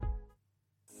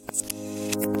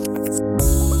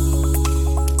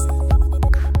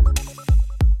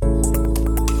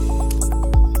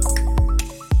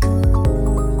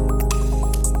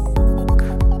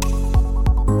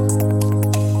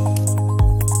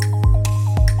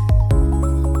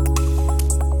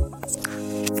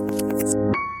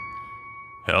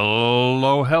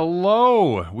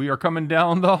Hello. We are coming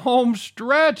down the home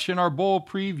stretch in our bowl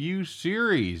preview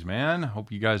series, man. Hope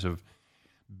you guys have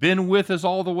been with us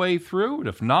all the way through.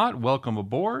 If not, welcome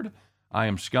aboard. I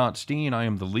am Scott Steen. I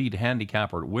am the lead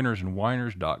handicapper at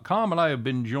winnersandwhiners.com, and I have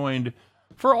been joined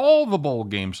for all the bowl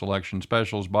game selection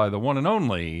specials by the one and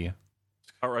only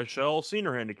Scott Reichel,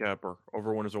 senior handicapper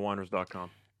over winnersandwhiners.com.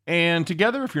 And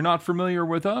together, if you're not familiar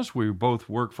with us, we both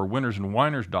work for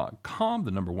winnersandwhiners.com,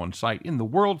 the number one site in the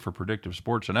world for predictive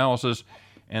sports analysis.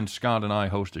 And Scott and I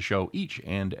host a show each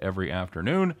and every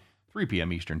afternoon, 3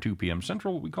 p.m. Eastern, 2 p.m.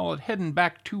 Central. We call it Heading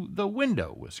Back to the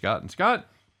Window with Scott and Scott.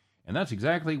 And that's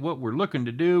exactly what we're looking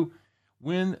to do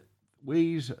when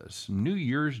these New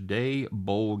Year's Day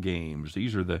bowl games.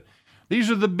 These are the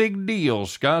big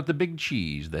deals, Scott, the big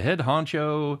cheese, the head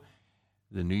honcho,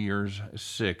 the New Year's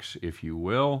Six, if you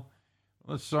will.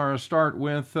 Let's start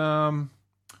with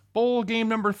bowl game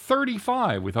number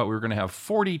 35. We thought we were going to have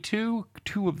 42.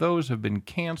 2 of those have been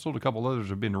canceled. A couple others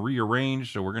have been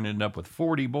rearranged, so we're going to end up with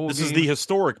 40 bowl games. This is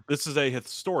a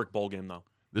historic bowl game, though.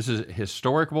 This is a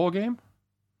historic bowl game?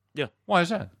 Yeah. Why is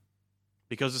that?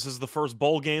 Because this is the first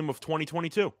bowl game of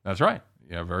 2022. That's right.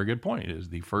 Yeah, very good point. It is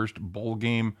the first bowl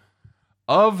game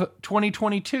of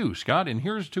 2022, Scott, and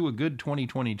here's to a good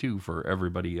 2022 for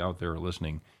everybody out there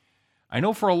listening. I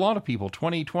know for a lot of people,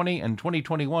 2020 and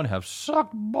 2021 have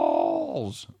sucked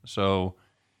balls. So,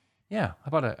 yeah,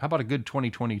 how about a good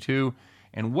 2022?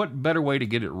 And what better way to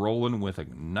get it rolling with a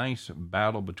nice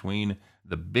battle between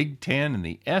the Big Ten and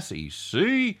the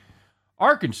SEC?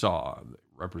 Arkansas,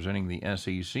 representing the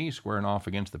SEC, squaring off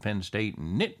against the Penn State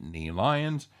Nittany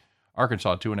Lions.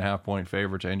 Arkansas 2.5-point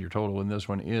favorites, and your total in this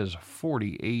one is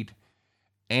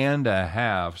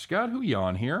 48.5. Scott, who you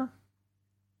on here?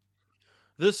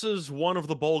 This is one of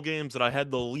the bowl games that I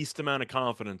had the least amount of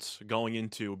confidence going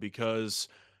into because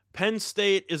Penn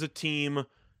State is a team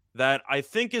that I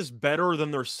think is better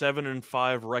than their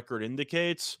 7-5 record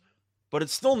indicates, but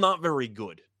it's still not very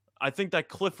good. I think that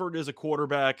Clifford is a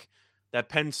quarterback that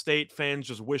Penn State fans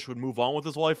just wish would move on with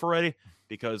his life already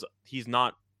because he's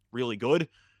not really good.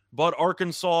 But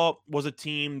Arkansas was a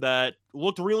team that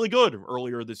looked really good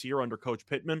earlier this year under Coach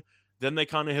Pittman. Then they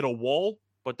kind of hit a wall,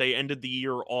 but they ended the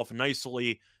year off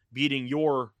nicely, beating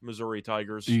your Missouri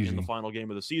Tigers in the final game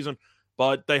of the season.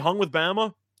 But they hung with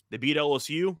Bama. They beat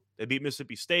LSU. They beat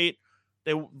Mississippi State.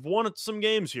 They won some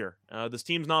games here. This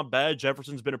team's not bad.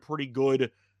 Jefferson's been a pretty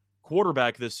good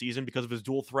quarterback this season because of his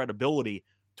dual threat ability.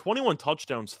 21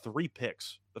 touchdowns, 3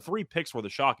 picks. The 3 picks were the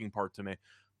shocking part to me.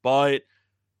 But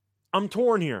I'm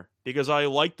torn here because I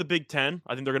like the Big Ten.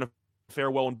 I think they're going to fare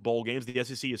well in bowl games. The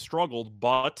SEC has struggled,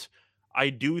 but I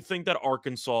do think that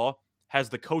Arkansas has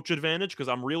the coach advantage because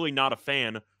I'm really not a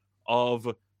fan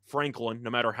of Franklin, no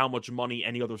matter how much money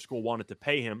any other school wanted to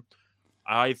pay him.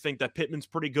 I think that Pittman's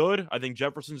pretty good. I think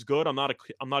Jefferson's good. I'm not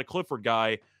a Clifford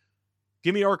guy.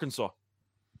 Give me Arkansas.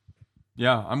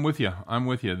 Yeah, I'm with you.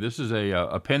 This is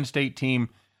a Penn State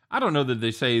team. I don't know that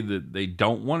they say that they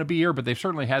don't want to be here, but they've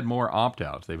certainly had more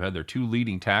opt-outs. They've had their 2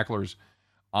 leading tacklers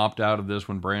opt out of this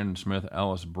one, Brandon Smith,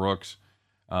 Ellis Brooks.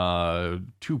 2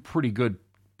 pretty good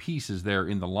pieces there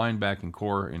in the linebacking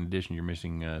core. In addition, you're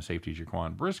missing safety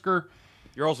Jaquan Brisker.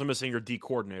 You're also missing your D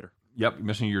coordinator. Yep, you're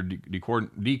missing your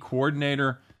D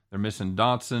coordinator. They're missing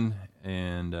Dotson,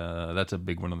 and that's a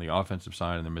big one on the offensive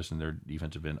side, and they're missing their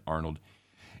defensive end, Arnold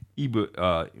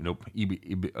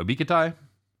Ebiketie.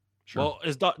 Sure. Well,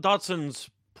 is Dotson's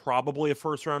probably a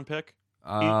first-round pick?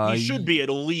 He should be at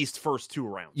least first 2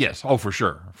 rounds. Yes. Oh, for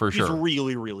sure. He's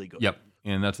really, really good. Yep.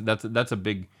 And that's a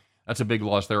big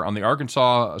loss there. On the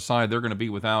Arkansas side, they're going to be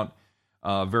without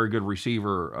a very good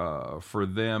receiver for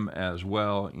them as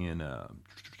well in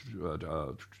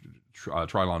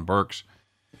Trylon Burks.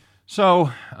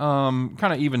 So kind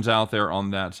of evens out there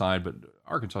on that side, but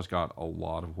Arkansas's got a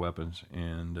lot of weapons,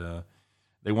 and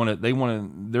they want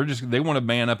to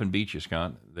man up and beat you,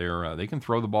 Scott. They can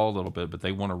throw the ball a little bit, but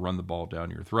they want to run the ball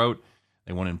down your throat.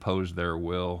 They want to impose their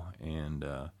will, and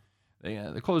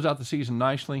they closed out the season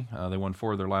nicely. They won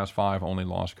 4 of their last 5, only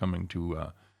loss coming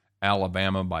to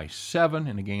Alabama by 7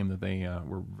 in a game that they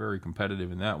were very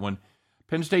competitive in that one.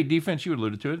 Penn State defense, you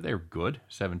alluded to it, they're good,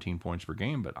 17 points per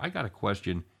game, but I got to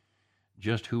question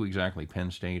just who exactly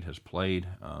Penn State has played.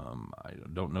 I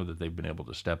don't know that they've been able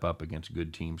to step up against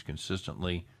good teams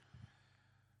consistently.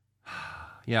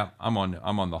 Yeah, I'm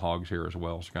on the Hogs here as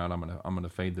well, Scott. I'm gonna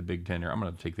fade the Big Ten here. I'm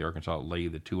gonna take the Arkansas lay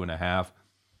the 2.5. I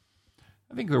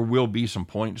think there will be some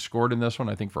points scored in this one.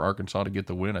 I think for Arkansas to get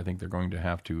the win, I think they're going to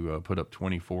have to put up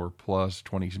 24 plus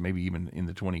 20, maybe even in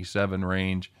the 27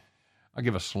 range. I'll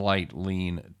give a slight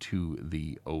lean to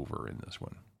the over in this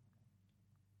one.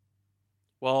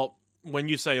 Well, when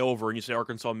you say over and you say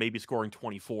Arkansas maybe scoring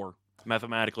 24,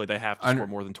 mathematically they have to score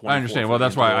more than 24. I understand. Well,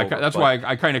 that's why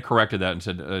I kind of corrected that and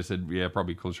said yeah,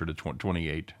 probably closer to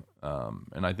 28.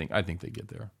 And I think they get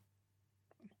there.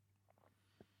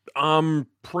 I'm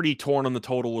pretty torn on the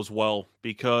total as well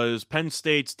because Penn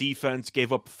State's defense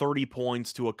gave up 30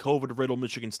 points to a COVID-riddled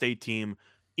Michigan State team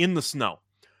in the snow.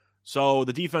 So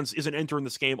the defense isn't entering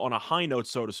this game on a high note,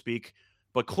 so to speak.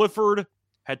 But Clifford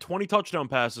had 20 touchdown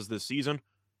passes this season.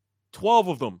 12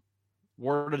 of them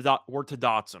were to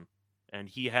Dotson. And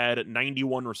he had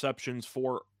 91 receptions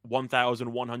for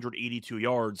 1,182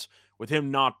 yards. With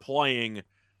him not playing,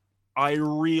 I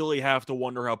really have to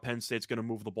wonder how Penn State's going to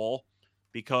move the ball,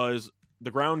 because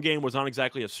the ground game was not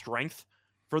exactly a strength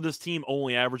for this team,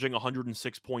 only averaging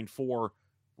 106.4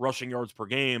 rushing yards per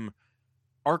game.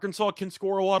 Arkansas can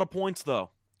score a lot of points, though.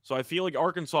 So I feel like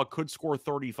Arkansas could score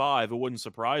 35. It wouldn't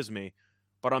surprise me.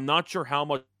 But I'm not sure how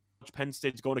much Penn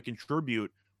State's going to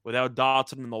contribute without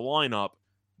Dotson in the lineup.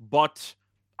 But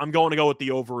I'm going to go with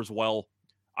the over as well.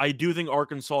 I do think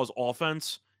Arkansas's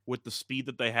offense, with the speed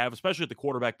that they have, especially at the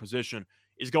quarterback position,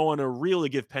 is going to really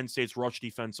give Penn State's rush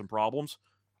defense some problems.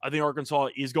 I think Arkansas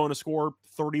is going to score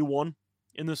 31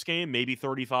 in this game, maybe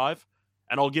 35.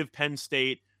 And I'll give Penn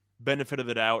State benefit of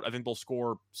the doubt. I think they'll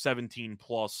score 17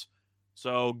 plus.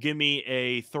 So give me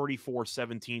a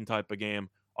 34-17 type of game.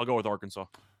 I'll go with Arkansas.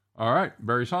 All right,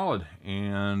 very solid.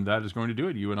 And that is going to do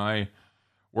it. You and I,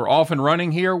 we're off and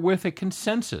running here with a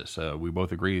consensus. We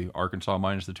both agree Arkansas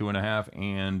minus the 2.5,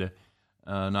 and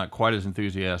not quite as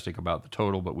enthusiastic about the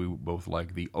total, but we both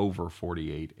like the over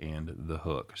 48 and the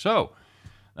hook. So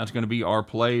that's going to be our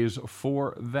plays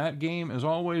for that game. As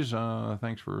always,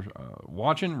 thanks for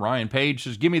watching. Ryan Page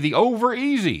says, give me the over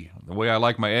easy. The way I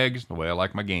like my eggs, the way I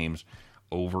like my games,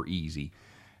 over easy.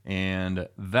 And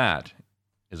that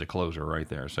is a closer right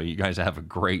there. So you guys have a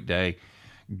great day.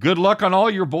 Good luck on all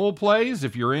your bowl plays.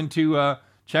 If you're into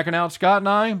checking out Scott and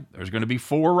I, there's going to be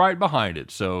 4 right behind it.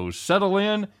 So settle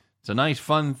in. It's a nice,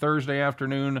 fun Thursday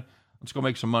afternoon. Let's go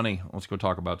make some money. Let's go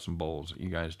talk about some bowls. You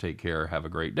guys take care. Have a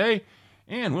great day.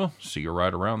 And we'll see you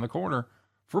right around the corner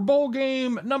for bowl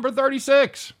game number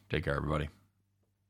 36. Take care, everybody.